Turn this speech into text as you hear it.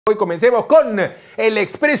Hoy comencemos con el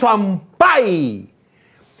expreso AMPAY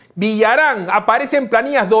Villarán. Aparecen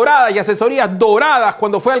planillas doradas y asesorías doradas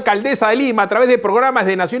cuando fue alcaldesa de Lima a través de programas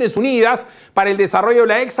de Naciones Unidas para el desarrollo.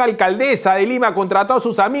 La ex alcaldesa de Lima contrató a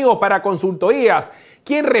sus amigos para consultorías.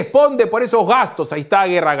 ¿Quién responde por esos gastos? Ahí está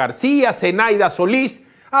Guerra García, Zenaida Solís.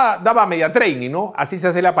 Daba media training, ¿no? Así se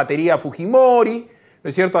hace la patería Fujimori, ¿no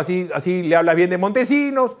es cierto? Así le hablas bien de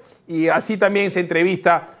Montesinos y así también se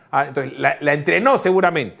entrevista. Entonces, la entrenó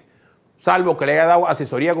seguramente, salvo que le haya dado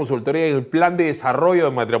asesoría, consultoría en el plan de desarrollo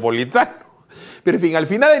de Metropolitano. Pero en fin, al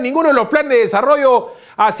final de ninguno de los planes de desarrollo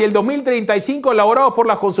hacia el 2035 elaborados por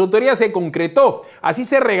las consultorías se concretó. Así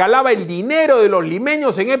se regalaba el dinero de los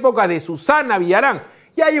limeños en épocas de Susana Villarán.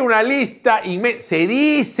 Y hay una lista inmensa. Se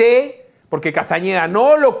dice, porque Castañeda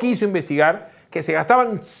no lo quiso investigar, que se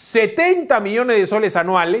gastaban 70 millones de soles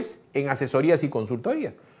anuales en asesorías y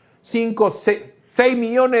consultorías. 6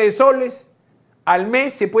 millones de soles al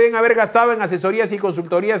mes se pueden haber gastado en asesorías y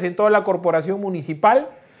consultorías en toda la corporación municipal,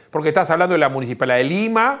 porque estás hablando de la Municipalidad de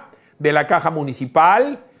Lima, de la Caja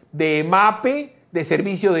Municipal, de MAPE, de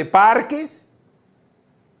servicios de parques.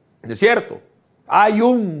 ¿No es cierto? Hay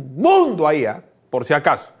un mundo ahí, por si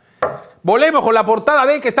acaso. Volvemos con la portada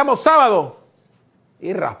de que estamos sábado.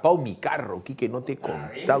 He raspado mi carro, Quique, no te he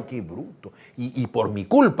contado, qué bruto. Y por mi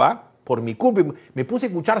culpa, me puse a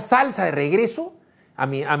escuchar salsa de regreso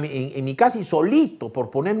en mi casa y solito, por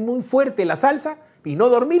poner muy fuerte la salsa y no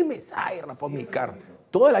dormirme. Ay, raspado mi carro.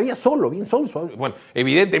 Toda la vida solo, bien sonso. Bueno,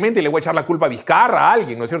 evidentemente le voy a echar la culpa a Vizcarra, a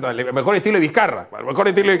alguien, ¿no es cierto? El mejor estilo de Vizcarra. El mejor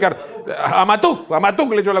estilo de Vizcarra. A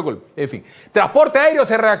Matuk le echó la culpa. En fin. Transporte aéreo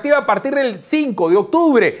se reactiva a partir del 5 de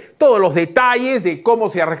octubre. Todos los detalles de cómo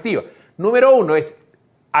se reactiva. Número 1 es,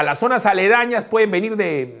 a las zonas aledañas pueden venir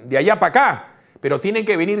de allá para acá, pero tienen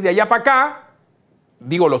que venir de allá para acá,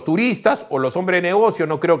 digo los turistas o los hombres de negocio,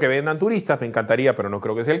 no creo que vendan turistas, me encantaría, pero no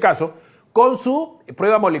creo que sea el caso, con su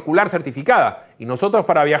prueba molecular certificada. Y nosotros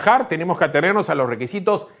para viajar tenemos que atenernos a los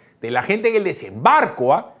requisitos de la gente en el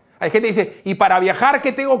desembarco. Hay gente que dice, ¿y para viajar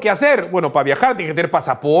qué tengo que hacer? Bueno, para viajar tiene que tener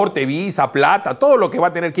pasaporte, visa, plata, todo lo que va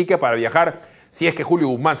a tener Quique para viajar, si es que Julio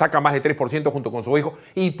Guzmán saca más de 3% junto con su hijo.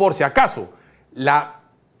 Y por si acaso,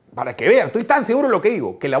 para que vean, estoy tan seguro de lo que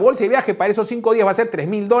digo, que la bolsa de viaje para esos 5 días va a ser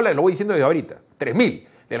 $3.000, lo voy diciendo desde ahorita, 3.000,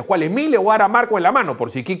 de los cuales 1.000 le voy a dar a Marco en la mano,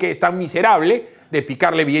 por si Quique es tan miserable de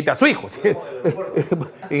picarle billete a su hijo.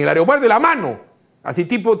 En el aeropuerto de la mano, así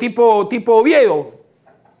tipo Oviedo.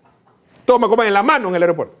 Toma, coman en la mano en el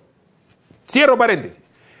aeropuerto. Cierro paréntesis.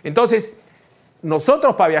 Entonces,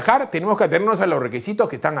 nosotros para viajar tenemos que atenernos a los requisitos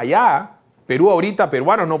que están allá. Perú ahorita,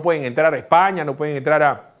 peruanos no pueden entrar a España, no pueden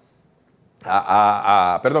entrar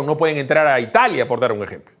no pueden entrar a Italia, por dar un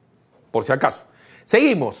ejemplo, por si acaso.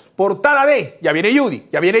 Seguimos, portada B, ya viene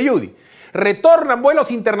Judy. Retornan vuelos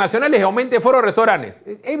internacionales y aumenta el foro de restaurantes.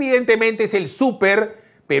 Evidentemente es el súper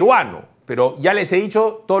peruano, pero ya les he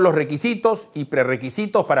dicho todos los requisitos y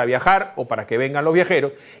prerequisitos para viajar o para que vengan los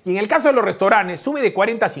viajeros. Y en el caso de los restaurantes, sube de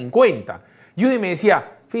 40 a 50. Judy me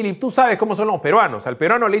decía, Philip, tú sabes cómo son los peruanos. Al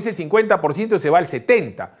peruano le dice 50% y se va al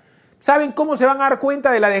 70%. ¿Saben cómo se van a dar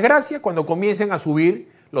cuenta de la desgracia? Cuando comiencen a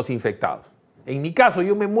subir los infectados. En mi caso,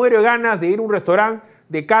 yo me muero de ganas de ir a un restaurante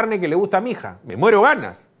de carne que le gusta a mi hija. Me muero de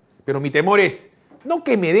ganas. Pero mi temor es, no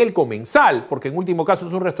que me dé el comensal, porque en último caso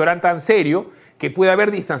es un restaurante tan serio que puede haber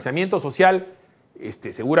distanciamiento social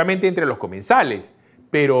seguramente entre los comensales.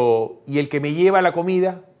 Pero, ¿y el que me lleva la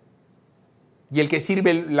comida? ¿Y el que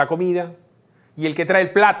sirve la comida? ¿Y el que trae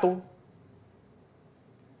el plato?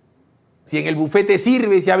 Si en el buffet te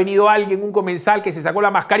sirve, si ha venido alguien, un comensal que se sacó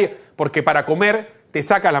la mascarilla, porque para comer te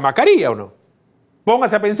saca la mascarilla, ¿o no?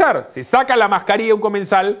 Póngase a pensar, se saca la mascarilla un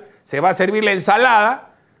comensal, se va a servir la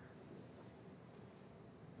ensalada,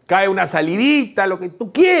 cae una salidita, lo que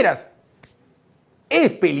tú quieras.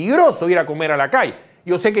 Es peligroso ir a comer a la calle.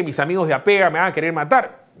 Yo sé que mis amigos de apega me van a querer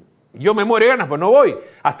matar. Yo me muero de ganas, pero no voy.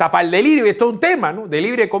 Hasta para el delivery es todo un tema, ¿no?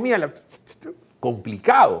 Delivery de comida,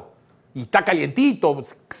 complicado. Y está calientito,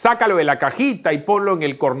 sácalo de la cajita y ponlo en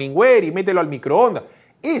el Corningware y mételo al microondas.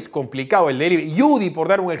 Es complicado el delivery. Judy, por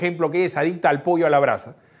dar un ejemplo, que es adicta al pollo a la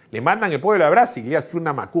brasa, le mandan el pollo a la brasa y le hace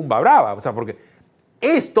una macumba brava. O sea, porque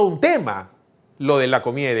es todo un tema lo de la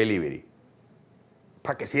comida de delivery.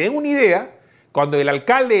 Para que se den una idea, cuando el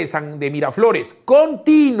alcalde de Miraflores,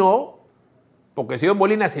 continuo, porque al señor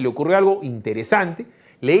Molina se le ocurrió algo interesante,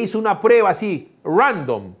 le hizo una prueba así,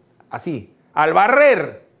 random, así, al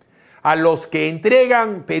barrer a los que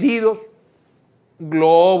entregan pedidos,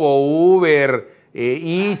 Globo, Uber,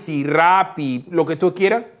 Easy, Rappi, lo que tú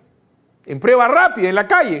quieras, en prueba rápida en la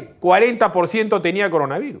calle, 40% tenía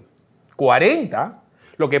coronavirus. 40%.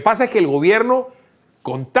 Lo que pasa es que el gobierno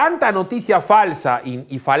con tanta noticia falsa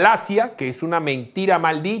y falacia, que es una mentira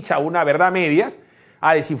mal dicha o una verdad a medias,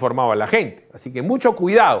 ha desinformado a la gente. Así que mucho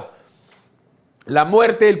cuidado. La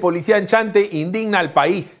muerte del policía Anchante indigna al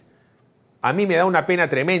país. A mí me da una pena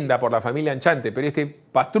tremenda por la familia Anchante, pero este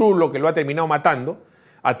pastrulo que lo ha terminado matando,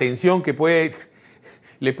 atención que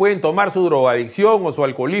le pueden tomar su drogadicción o su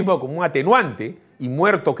alcoholismo como un atenuante y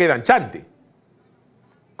muerto queda Anchante.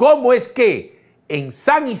 ¿Cómo es que en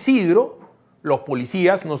San Isidro los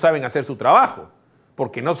policías no saben hacer su trabajo?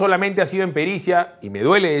 Porque no solamente ha sido en pericia, y me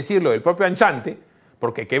duele decirlo, del propio Anchante,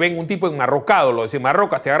 porque que venga un tipo enmarrocado, lo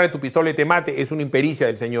desenmarrocas, te agarre tu pistola y te mate, es una impericia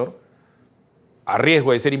del señor, a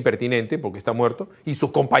riesgo de ser impertinente porque está muerto. ¿Y sus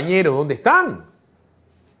compañeros dónde están?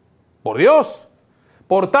 Por Dios.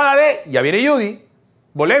 Portada de, ya viene Judy,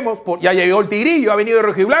 volvemos, ya llegó el tigrillo, ha venido de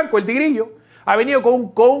rojiblanco el tigrillo, ha venido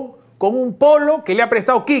con un polo que le ha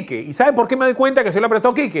prestado Quique. ¿Y saben por qué me doy cuenta que se lo ha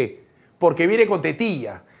prestado Quique? Porque viene con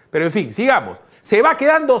tetilla. Pero en fin, sigamos. Se va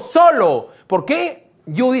quedando solo. ¿Por qué?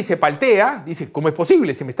 Judy se paltea, dice, ¿cómo es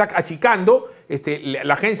posible? Se me está achicando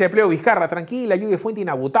la agencia de empleo Vizcarra. Tranquila, Judy, fuente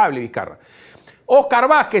inagotable, Vizcarra. Oscar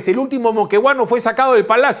Vázquez, el último moqueguano, fue sacado del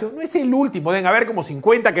palacio. No es el último, deben haber como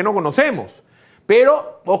 50 que no conocemos.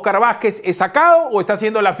 Pero, ¿Oscar Vázquez es sacado o está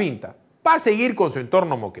haciendo la finta? Va a seguir con su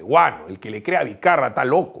entorno moqueguano. El que le crea a Vizcarra está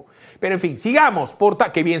loco. Pero en fin, sigamos.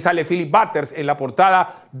 Que bien sale Phillip Butters en la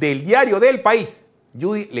portada del diario del País.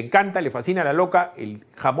 Judy le encanta, le fascina a la loca el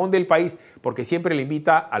jamón del País porque siempre le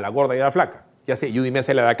invita a la gorda y a la flaca. Ya sé, Judy me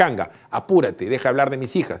hace la canga. Apúrate, deja hablar de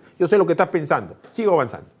mis hijas. Yo sé lo que estás pensando. Sigo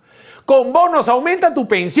avanzando. Con bonos aumenta tu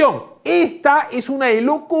pensión. Esta es una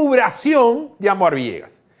elucubración de Amor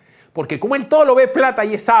Villegas. Porque como él todo lo ve plata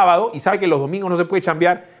y es sábado y sabe que los domingos no se puede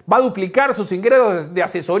chambear, va a duplicar sus ingresos de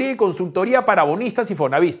asesoría y consultoría para bonistas y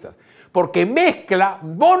fonavistas. Porque mezcla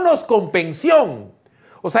bonos con pensión.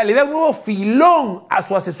 O sea, le da un nuevo filón a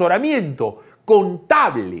su asesoramiento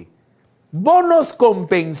contable. Bonos con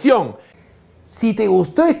pensión. Si te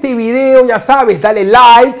gustó este video, ya sabes, dale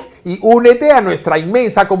like y únete a nuestra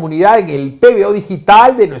inmensa comunidad en el PBO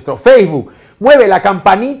Digital de nuestro Facebook. Mueve la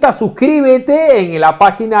campanita, suscríbete en la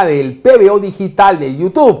página del PBO Digital de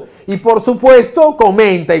YouTube. Y por supuesto,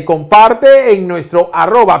 comenta y comparte en nuestro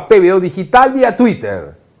 @PBO Digital vía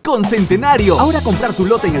Twitter. Con Centenario, ahora comprar tu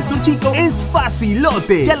lote en el Sur Chico es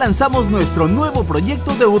facilote. Ya lanzamos nuestro nuevo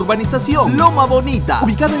proyecto de urbanización, Loma Bonita,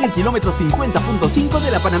 ubicado en el kilómetro 50.5 de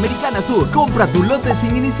la Panamericana Sur. Compra tu lote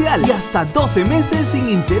sin inicial y hasta 12 meses sin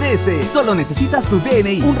intereses. Solo necesitas tu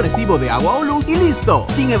DNI, un recibo de agua o luz y listo.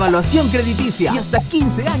 Sin evaluación crediticia y hasta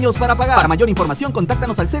 15 años para pagar. Para mayor información,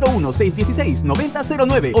 contáctanos al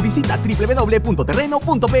 01-616-9009 o visita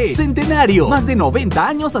www.terreno.pe. Centenario, más de 90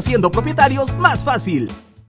 años haciendo propietarios más fácil.